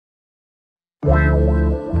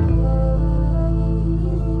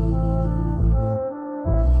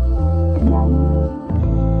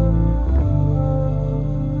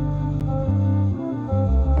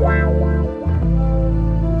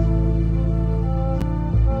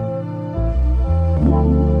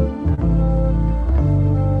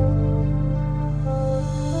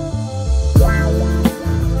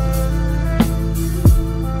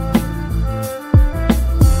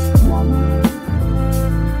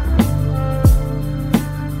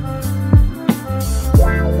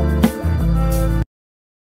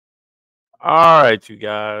All right, you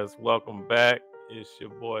guys, welcome back. It's your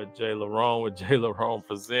boy Jay Larone with Jay Larone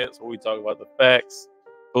Presents, where we talk about the facts,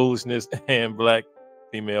 foolishness, and black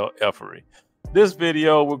female effery. This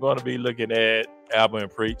video, we're going to be looking at Alba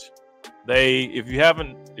and Preach. If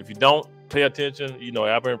you don't pay attention, you know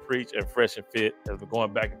Alba and Preach and Fresh and Fit has been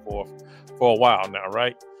going back and forth for a while now,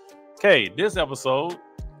 right? Okay, this episode,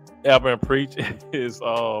 Alba and Preach is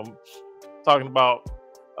talking about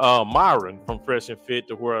Myron from Fresh and Fit,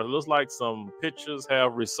 to where it looks like some pictures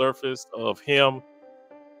have resurfaced of him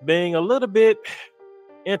being a little bit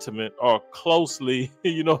intimate or closely,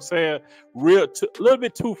 you know what I'm saying, a little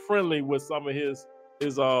bit too friendly with some of his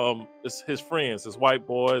friends, his white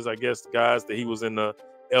boys, I guess the guys that he was in the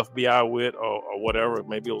FBI with or whatever,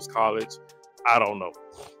 maybe it was college, I don't know.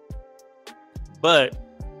 But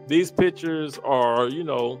these pictures are, you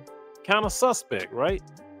know, kind of suspect, right?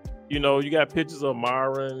 You know, you got pictures of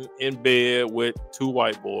Myron in bed with two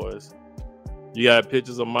white boys. You got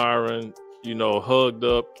pictures of Myron, you know, hugged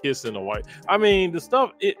up, kissing a white. I mean, the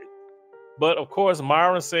stuff, but of course,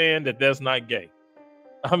 Myron saying that that's not gay.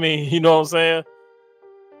 I mean, you know what I'm saying?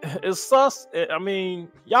 It's sus. I mean,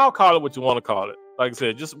 y'all call it what you want to call it. Like I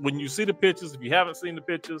said, just when you see the pictures, if you haven't seen the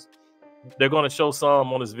pictures, they're going to show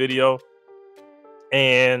some on this video.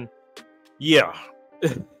 And yeah,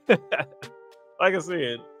 like I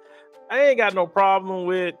said, I ain't got no problem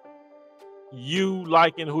with you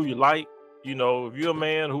liking who you like. You know, if you're a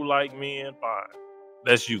man who like men, fine.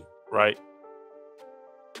 That's you, right?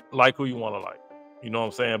 Like who you want to like. You know what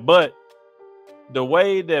I'm saying? But the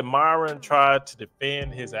way that Myron tried to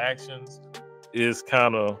defend his actions is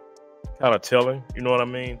kind of telling. You know what I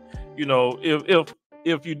mean? You know,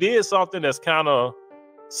 if you did something that's kind of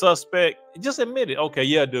suspect, just admit it. Okay,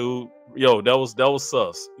 yeah, dude. Yo, that was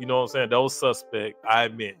sus. You know what I'm saying? That was suspect. I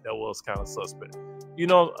admit that was kind of suspect. You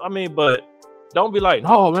know, I mean, but don't be like,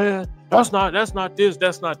 oh man, that's not this,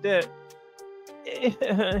 that's not that.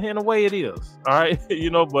 In a way it is. All right. You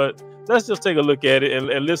know, but let's just take a look at it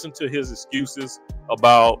and listen to his excuses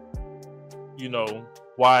about, you know,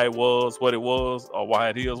 why it was what it was or why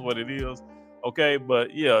it is what it is. Okay,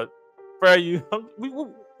 but yeah, fair use.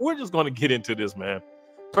 We're just gonna get into this, man.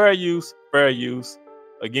 Fair use.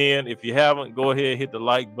 Again, if you haven't, go ahead, hit the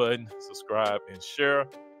like button, subscribe, and share.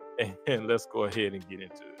 And let's go ahead and get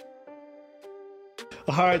into it.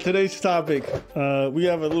 All right, today's topic. We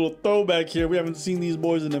have a little throwback here. We haven't seen these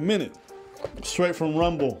boys in a minute. Straight from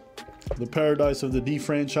Rumble, the paradise of the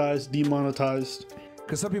defranchised, demonetized.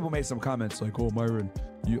 Because some people made some comments like, "Oh, Myron,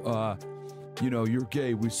 you know, you're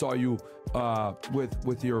gay. We saw you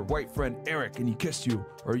with your white friend Eric, and he kissed you,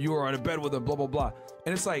 or you were on a bed with him, blah blah blah."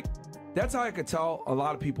 And it's like, that's how I could tell a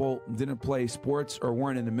lot of people didn't play sports or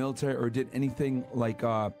weren't in the military or did anything like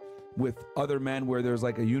with other men where there's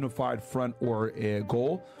like a unified front or a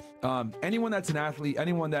goal. Anyone that's an athlete,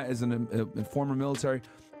 anyone that is a former military,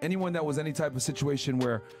 anyone that was any type of situation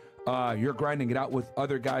where you're grinding it out with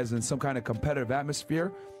other guys in some kind of competitive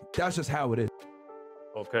atmosphere, that's just how it is.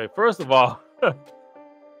 Okay, first of all,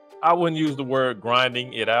 I wouldn't use the word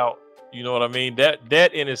grinding it out. You know what I mean?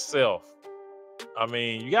 That in itself, I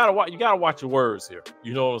mean, you gotta watch your words here.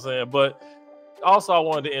 You know what I'm saying? But also, I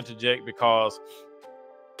wanted to interject because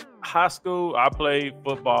high school, I played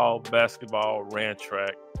football, basketball, ran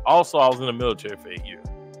track. Also, I was in the military for 8 years.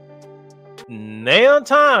 Now in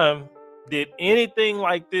time, did anything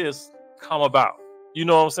like this come about? You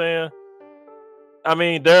know what I'm saying? I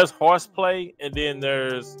mean, there's horseplay, and then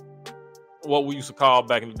there's what we used to call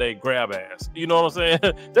back in the day grab ass. You know what I'm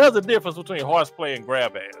saying? There's a difference between horseplay and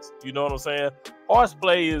grab ass. You know what I'm saying?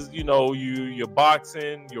 Horseplay is, you know, you're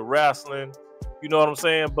boxing, you're wrestling. You know what I'm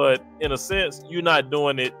saying? But in a sense, you're not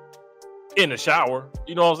doing it in the shower.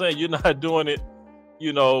 You know what I'm saying? You're not doing it,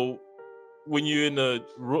 you know, when you're in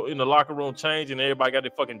the locker room changing, everybody got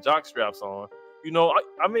their fucking jock straps on. You know,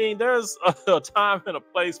 I mean, there's a time and a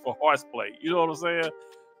place for horseplay. You know what I'm saying?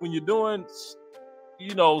 When you're doing,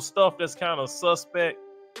 you know, stuff that's kind of suspect,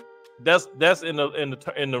 that's in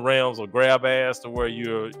the realms of grab ass, to where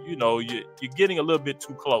you're getting a little bit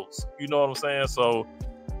too close. You know what I'm saying? So,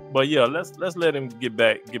 but yeah, let's let him get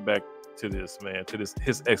back to this, man, to this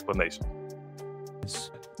his explanation.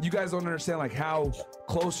 You guys don't understand like how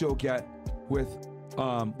close you'll get with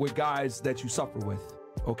guys that you suffer with.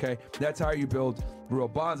 Okay, that's how you build real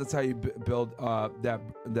bonds. That's how you build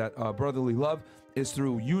that brotherly love, is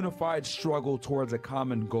through unified struggle towards a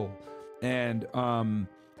common goal. And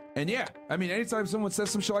yeah, I mean, anytime someone says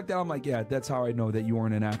some shit like that, I'm like, yeah, that's how I know that you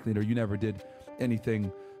weren't an athlete or you never did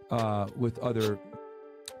anything with other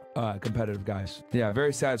competitive guys. Yeah,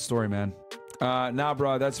 very sad story, man. Nah,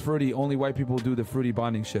 bro, that's fruity. Only white people do the fruity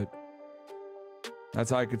bonding shit.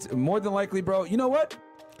 That's how I could. More than likely, bro. You know what?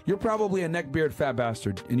 You're probably a neckbeard fat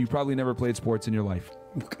bastard, and you probably never played sports in your life.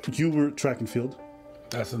 You were track and field.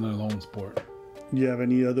 That's another lone sport. You have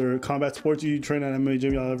any other combat sports you train at MMA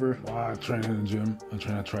gym? Y'all ever? Well, I train in the gym. I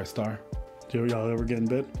train at TriStar. Y'all ever get in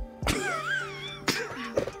bed?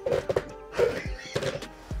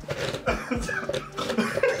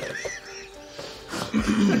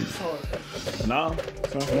 No.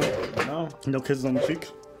 No kisses on the cheek.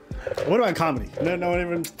 What about comedy? No one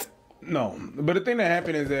even. No, but the thing that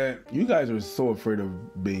happened is that you guys are so afraid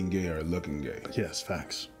of being gay or looking gay. Yes,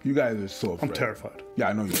 facts. You guys are so afraid. I'm terrified. Yeah,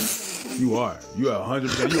 I know you are. You are. You are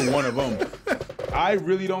 100%. You're one of them. I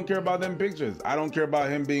really don't care about them pictures. I don't care about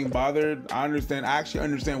him being bothered. I actually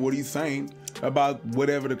understand what he's saying about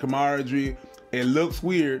whatever the camaraderie. It looks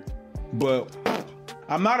weird, but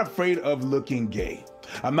I'm not afraid of looking gay.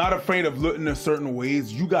 I'm not afraid of looking in certain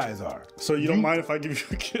ways. You guys are. So you don't mind if I give you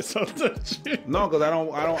a kiss on the cheek? No, because I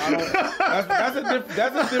don't.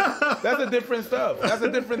 That's a different stuff. That's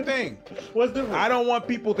a different thing. What's different? I don't want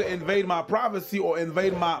people to invade my privacy or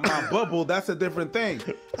invade my bubble. That's a different thing.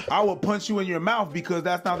 I will punch you in your mouth because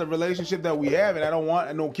that's not the relationship that we have, and I don't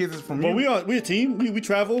want no kisses from you. But we a team. We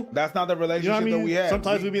travel. That's not the relationship, you know what I mean? that we have.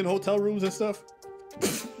 Sometimes we be in hotel rooms and stuff.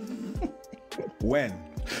 When?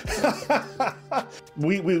 It's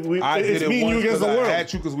me and you against the world. I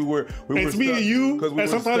had you because we were it's me and you, and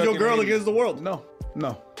sometimes your girl against the world. No.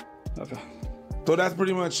 Okay. So that's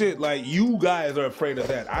pretty much it. Like, you guys are afraid of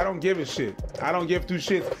that. I don't give a shit. I don't give two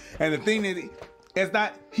shits. And the thing that it's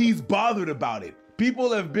not, he's bothered about it.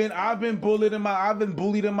 People have been, I've been bullied in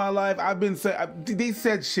my life. They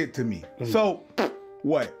said shit to me. So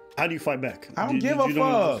what? How do you fight back? I don't give a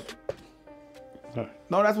fuck.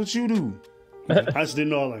 No, that's what you do. I just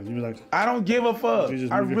didn't know. Like, you were like, I don't give a fuck.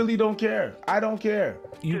 I really don't care. I don't care.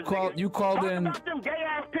 You called in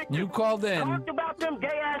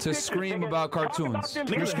to scream about cartoons.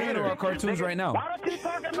 You're screaming about cartoons right now. Why don't you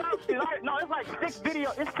talk about no, it's like 6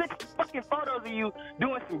 fucking photos of you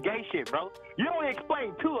doing some gay shit, bro. You only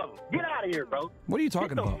explained 2 of them. Get out of here, bro. What are you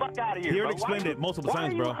talking about? Get the fuck out of here, He bro. already explained it multiple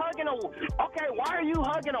times, bro. Why are you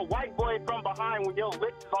hugging a white boy from behind when your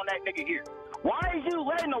lips is on that nigga ear? Why are you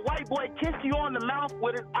letting a white boy kiss you on the mouth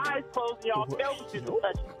with his eyes closed and y'all pelvis is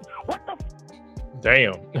touching? What the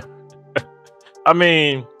Damn. I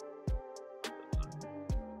mean,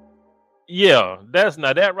 yeah, that's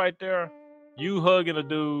not that right there. You hugging a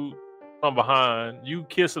dude from behind, you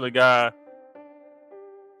kissing a guy.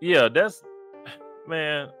 Yeah, that's,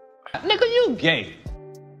 man. Nigga, you gay.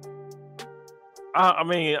 I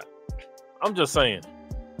mean, I'm just saying,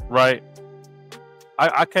 right?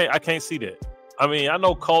 I can't see that. I mean, I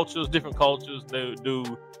know different cultures, they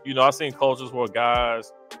do, you know, I've seen cultures where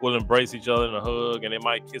guys will embrace each other in a hug and they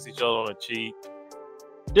might kiss each other on the cheek.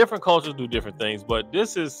 Different cultures do different things, but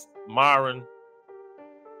this is Myron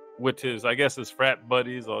with his frat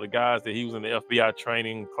buddies or the guys that he was in the FBI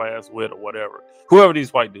training class with or whatever. Whoever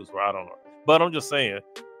these white dudes were, I don't know. But I'm just saying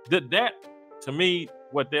that to me,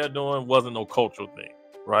 what they're doing wasn't no cultural thing,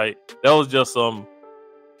 right? That was just some,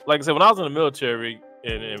 like I said, when I was in the military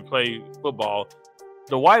and played football,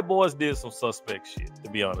 the white boys did some suspect shit, to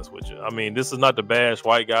be honest with you. I mean, this is not to bash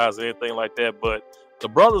white guys or anything like that, but the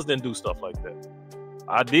brothers didn't do stuff like that.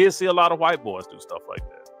 I did see a lot of white boys do stuff like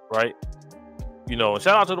that, right? You know, and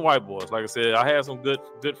shout out to the white boys. Like I said, I had some good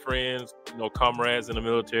friends, you know, comrades in the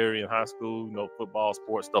military and high school, you know, football,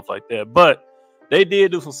 sports, stuff like that. But they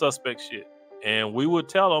did do some suspect shit. And we would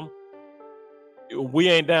tell them, we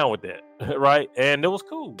ain't down with that, right? And it was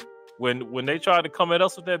cool. When they tried to come at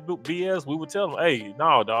us with that BS, we would tell them, hey,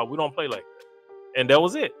 no, dog, we don't play like that. And that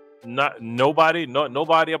was it.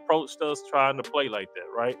 Nobody approached us trying to play like that,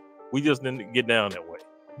 right? We just didn't get down that way.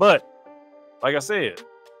 But like I said,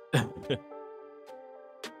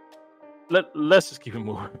 let's just keep it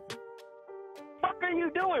moving. fuck are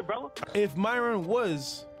you doing, bro? If Myron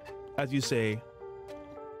was, as you say,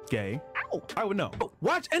 gay, know. I would know.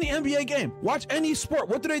 Watch any NBA game. Watch any sport.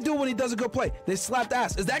 What do they do when he does a good play? They slap the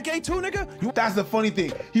ass. Is that gay too, nigga? That's the funny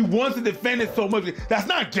thing. He wants to defend it so much. That's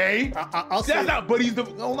not gay. I'll say That's not. But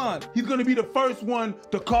hold on. He's gonna be the first one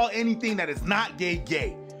to call anything that is not gay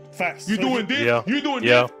gay. facts. You doing this? Yeah. You doing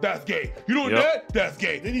Yeah. this? That's gay. You doing Yep. that? That's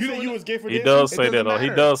gay. Didn't he say you was gay for He dancing? does It say doesn't that. He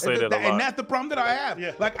matter. does say that a lot. And that's the problem that I have.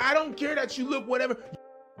 Yeah. Like, I don't care that you look whatever.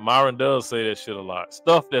 Myron does say that shit a lot.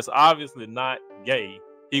 Stuff that's obviously not gay,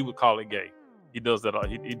 he would call it gay. He does that.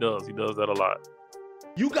 He does that a lot.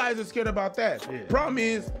 You guys are scared about that. Yeah. Problem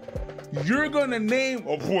is, you're gonna name,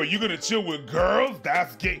 oh boy, you're gonna chill with girls?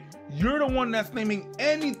 That's gay. You're the one that's naming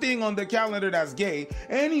anything on the calendar that's gay,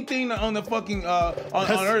 anything on the fucking on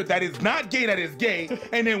earth that is not gay that is gay.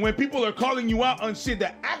 And then when people are calling you out on shit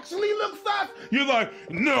that actually looks sus, you're like,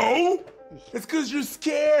 no. It's because you're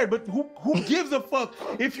scared. But who gives a fuck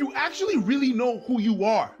if you actually really know who you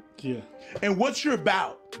are? Yeah. And what you're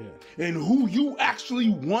about. Yeah. And who you actually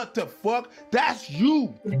want to fuck, that's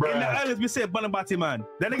you. In the islands, we say Banabati, man.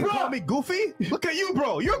 That nigga call me goofy? Look at you,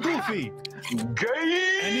 bro. You're goofy.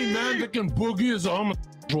 Any man that can boogie is a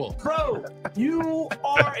homosexual. Bro, you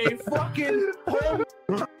are a fucking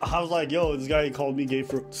I was like, yo, this guy called me gay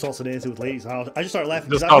for salsa dancing with ladies. I just started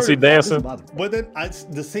laughing. Just 'cause I cause he heard it, dancing? this bothered me. But then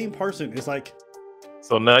the same person is like,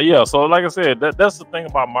 So now, yeah. So like I said, that's the thing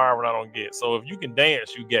about Myron I don't get. So if you can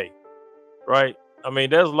dance, you gay, right? I mean,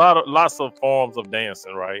 there's lots of forms of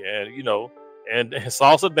dancing, right? And you know, and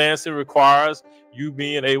salsa dancing requires you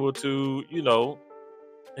being able to, you know,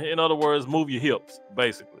 in other words, move your hips,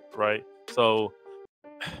 basically, right? So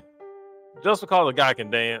just because a guy can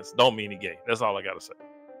dance, don't mean he gay. That's all I gotta say.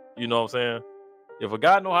 You know what I'm saying? If a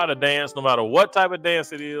guy know how to dance, no matter what type of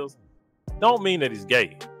dance it is, don't mean that he's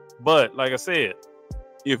gay. But like I said,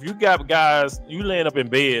 if you got guys, you laying up in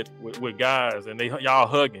bed with guys and y'all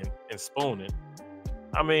hugging and spooning,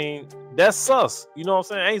 I mean, that's sus. You know what I'm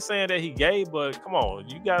saying? I ain't saying that he gay, but come on,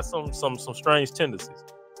 you got some strange tendencies.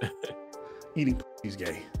 eating is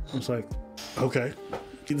gay. I was like, okay.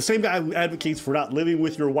 The same guy who advocates for not living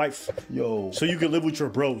with your wife, Yo, so you can live with your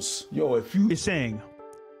bros. yo, if you is saying,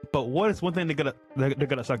 but what is one thing they're good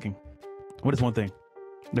at sucking? What is one thing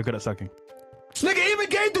they're good at sucking? Nigga, even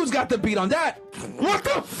gay dudes got the beat on that. What the?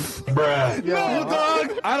 Bruh. No,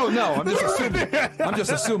 dog. I don't know. I'm just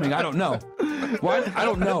assuming. I don't know. What? I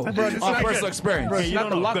don't know. On personal experience. Bro, you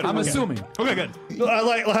don't know. Good. I'm assuming. Okay, good. I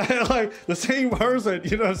like the same person,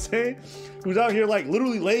 you know what I'm saying? Who's out here like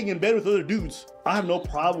literally laying in bed with other dudes. I have no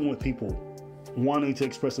problem with people wanting to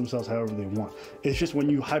express themselves however they want. It's just when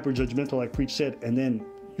you hyper judgmental, like Preach said, and then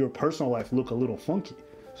your personal life look a little funky.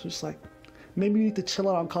 So it's like, maybe you need to chill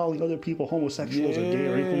out on calling other people homosexuals or gay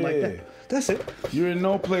or anything like that. That's it. You're in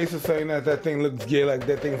no place of saying that thing looks gay, like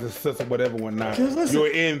that thing's a sus or whatever, whatnot. 'Cause listen-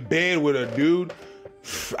 You're in bed with a dude.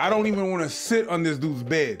 I don't even want to sit on this dude's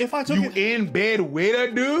bed. If I took you it- in bed with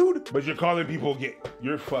a dude, but you're calling people gay.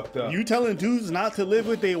 You're fucked up. You telling dudes not to live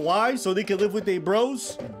with their wives so they can live with their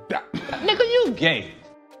bros? Nigga, you gay.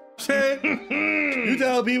 You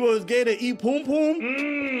tell people it's gay to eat poom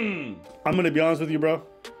poom? I'm gonna be honest with you, bro.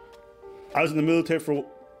 I was in the military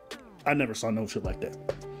I never saw no shit like that.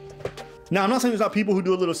 Now, I'm not saying there's not people who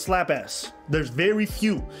do a little slap ass. There's very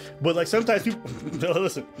few. But like sometimes people,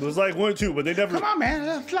 listen, there's like one or two, but they never. Come on,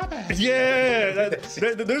 man, slap ass. Yeah,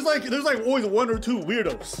 there's like always one or two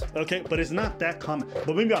weirdos, okay? But it's not that common.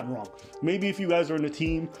 But maybe I'm wrong. Maybe if you guys are in a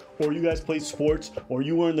team, or you guys play sports, or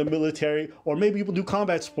you were in the military, or maybe people do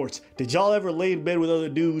combat sports. Did y'all ever lay in bed with other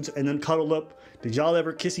dudes and then cuddle up? Did y'all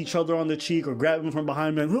ever kiss each other on the cheek or grab them from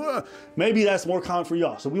behind them? Maybe that's more common for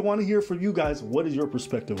y'all. So we want to hear from you guys. What is your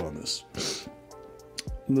perspective on this?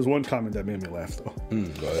 And there's one comment that made me laugh though.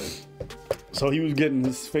 Go ahead. So he was getting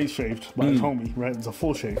his face shaved by his homie, right? It's a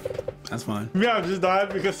full shave. That's fine. Yeah, I just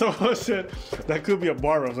died because someone said that could be a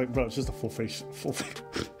barber. I was like, bro, it's just a full face.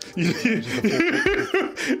 You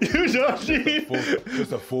know,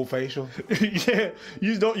 Just a full facial? yeah,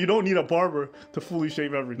 you don't need a barber to fully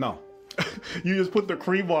shave everything. No. You just put the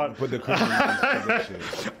cream on. Put the cream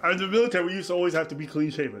on. In the military, we used to always have to be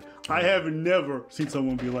clean shaven. I have never seen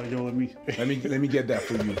someone be like, yo, let me get that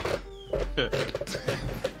for you.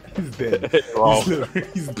 He's dead. Wrong.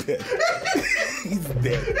 He's dead. He's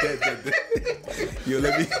dead. Yo,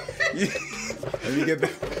 let me get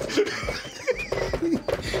that.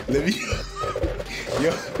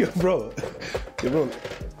 Yo, bro.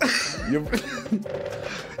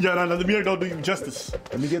 Yeah, no, the beard don't do you justice.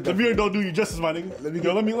 Let me get the that. beard don't do you justice, my nigga.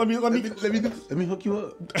 Let me hook you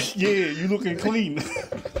up. Yeah, you looking clean.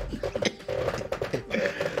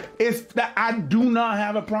 It's that I do not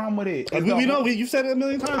have a problem with it. We know you said it a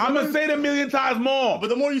million times. I'm gonna say it a million times more. But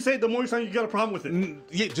the more you say it, the more you say you got a problem with it.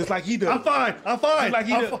 Yeah, just like he does. I'm fine. Just like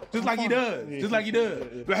he does. Just like he does. Just like he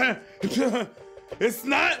does. It's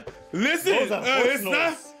not. Listen. It's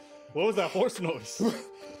not. What was that horse noise?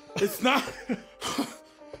 It's not.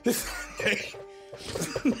 It's not.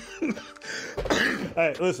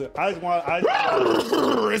 Hey, listen.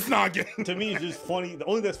 It's not gay. To me, it's just funny. The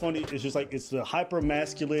only that's funny is just like it's the hyper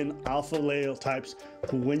masculine alpha male types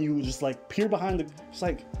who, when you just like peer behind the, it's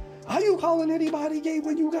like, how you calling anybody gay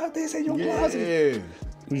when you got this in your closet?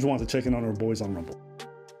 We just want to check in on our boys on Rumble.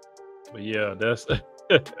 But yeah, that's.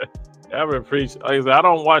 I would appreciate. Like I said, I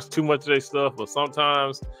don't watch too much of their stuff, but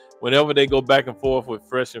sometimes whenever they go back and forth with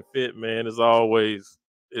Fresh and Fit, man, it's always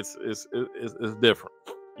it's different.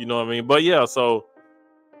 You know what I mean? But yeah, so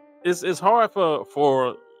it's hard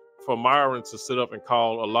for Myron to sit up and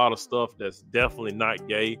call a lot of stuff that's definitely not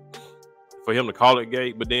gay, for him to call it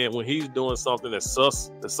gay. But then when he's doing something that's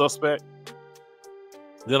suspect,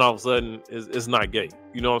 then all of a sudden it's not gay.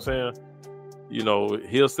 You know what I'm saying? You know,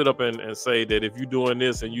 he'll sit up and say that if you're doing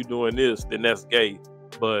this and you're doing this, then that's gay.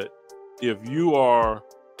 But if you are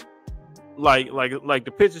like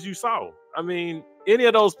the pictures you saw, I mean, any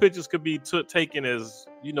of those pictures could be taken as,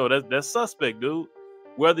 you know, that's suspect, dude.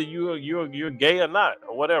 Whether you're gay or not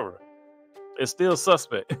or whatever, it's still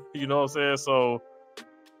suspect. You know what I'm saying? So,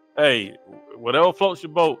 hey, whatever floats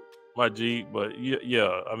your boat, my G. But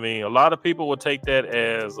yeah, I mean, a lot of people would take that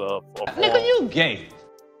as a nigga, you gay.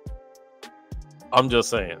 I'm just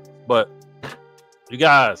saying. But you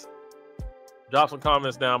guys, drop some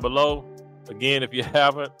comments down below. Again, if you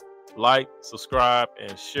haven't, like, subscribe,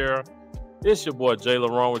 and share. It's your boy Jay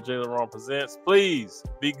LaRon with Jay LaRon Presents. Please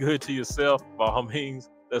be good to yourself. By all means,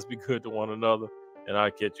 let's be good to one another. And I'll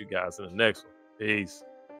catch you guys in the next one. Peace.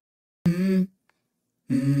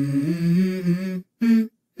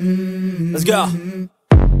 Let's go.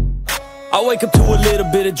 I wake up to a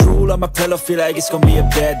little bit of drool on my pillow, feel like it's gonna be a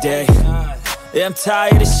bad day. Yeah, I'm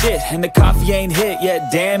tired of shit, and the coffee ain't hit yet,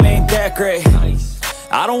 damn, ain't that great.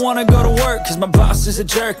 I don't wanna go to work, cause my boss is a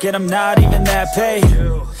jerk, and I'm not even that paid.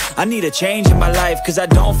 I need a change in my life, cause I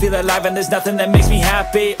don't feel alive, and there's nothing that makes me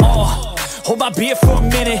happy. Hold my beer for a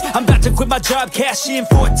minute, I'm about to quit my job, cash in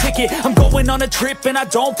for a ticket. I'm going on a trip and I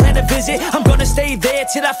don't plan to visit. I'm gonna stay there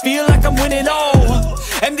till I feel like I'm winning,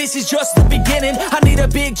 and this is just the beginning. I need a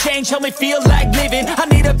big change, help me feel like living. I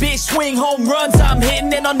need a big swing, home runs I'm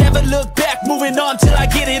hitting, and I'll never look back, moving on till I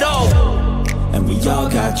get it all. And we all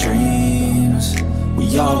got dreams,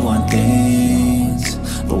 we all want things,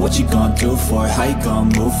 but what you gonna do for it? How you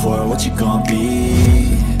gonna move for it? What you gonna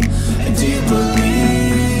be? And do you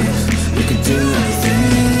believe you can do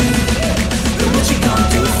anything? But what you gonna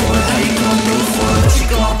do for it? How you gonna move for it? What you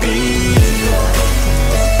gonna be?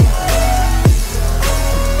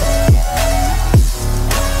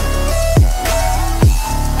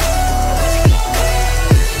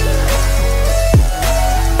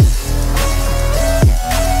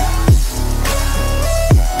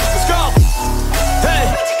 Let's go! Hey!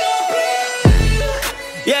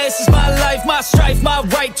 Yeah, this is my life, my strife, my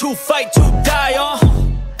right to fight, to die on.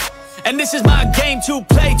 And this is my game to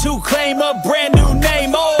play, to claim a brand new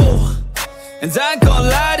name, And I ain't gonna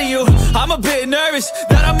lie to you, I'm a bit nervous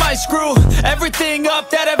that I might screw everything up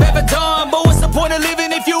that I've ever done. But what's the point of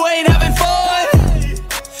living if you ain't having fun?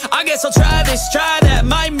 I guess I'll try this, try that,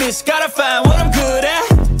 might miss, gotta find what I'm good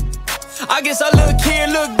at. I guess I look here,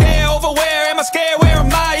 look there, over where am I scared, where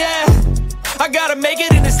am I at? I gotta make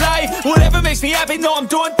it in this life, whatever makes me happy, know I'm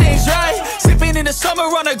doing things right. Sipping in the summer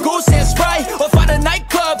on a goose and Sprite, or find a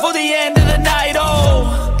nightclub for the end of the night,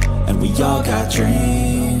 And we all got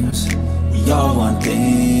dreams, we all want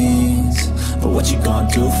things, but what you gonna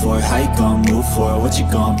do for it? How you gonna move for it? What you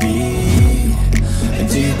gonna be? And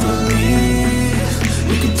do you believe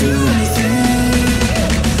you can do anything?